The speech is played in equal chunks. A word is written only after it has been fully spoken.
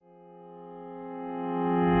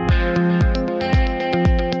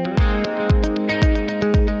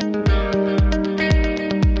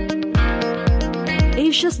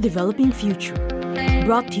Developing Future,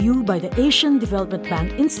 brought to you by the Asian Development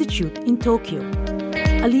Bank Institute in Tokyo,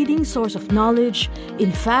 a leading source of knowledge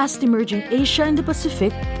in fast-emerging Asia and the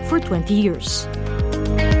Pacific for 20 years.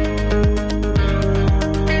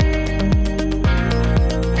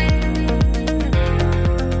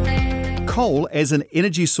 Coal as an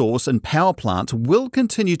energy source and power plant will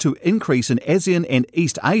continue to increase in ASEAN and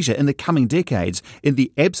East Asia in the coming decades in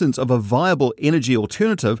the absence of a viable energy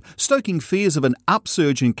alternative, stoking fears of an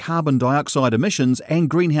upsurge in carbon dioxide emissions and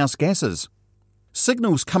greenhouse gases.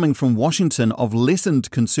 Signals coming from Washington of lessened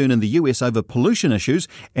concern in the US over pollution issues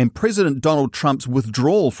and President Donald Trump's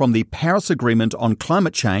withdrawal from the Paris Agreement on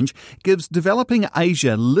climate change gives developing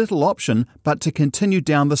Asia little option but to continue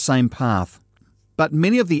down the same path. But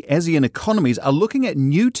many of the ASEAN economies are looking at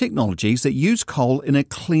new technologies that use coal in a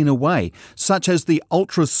cleaner way, such as the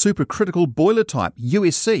ultra-supercritical boiler type,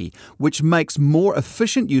 USC, which makes more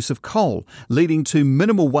efficient use of coal, leading to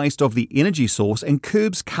minimal waste of the energy source and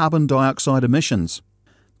curbs carbon dioxide emissions.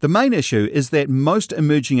 The main issue is that most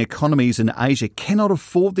emerging economies in Asia cannot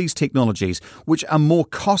afford these technologies, which are more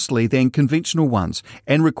costly than conventional ones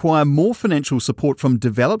and require more financial support from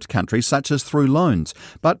developed countries such as through loans.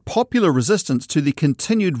 But popular resistance to the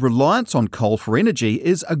continued reliance on coal for energy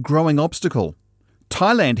is a growing obstacle.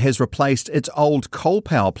 Thailand has replaced its old coal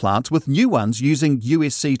power plants with new ones using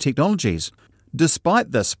USC technologies.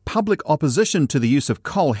 Despite this, public opposition to the use of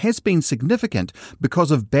coal has been significant because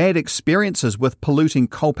of bad experiences with polluting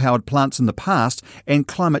coal-powered plants in the past and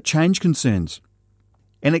climate change concerns.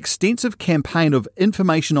 An extensive campaign of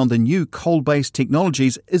information on the new coal-based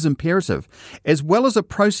technologies is imperative, as well as a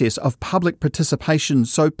process of public participation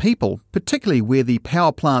so people, particularly where the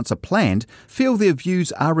power plants are planned, feel their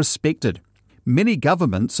views are respected. Many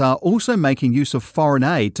governments are also making use of foreign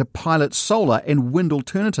aid to pilot solar and wind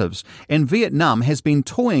alternatives, and Vietnam has been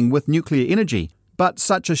toying with nuclear energy. But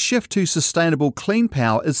such a shift to sustainable clean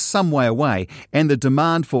power is some way away, and the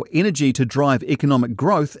demand for energy to drive economic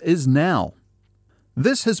growth is now.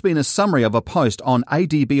 This has been a summary of a post on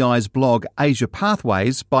ADBI's blog Asia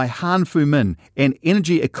Pathways by Han Fu Min, an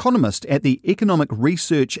energy economist at the Economic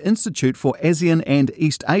Research Institute for ASEAN and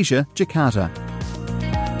East Asia, Jakarta.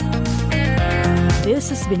 This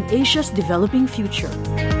has been Asia's Developing Future,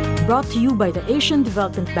 brought to you by the Asian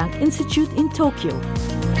Development Bank Institute in Tokyo.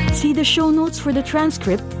 See the show notes for the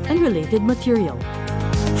transcript and related material.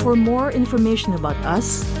 For more information about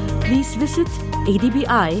us, please visit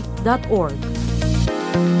adbi.org.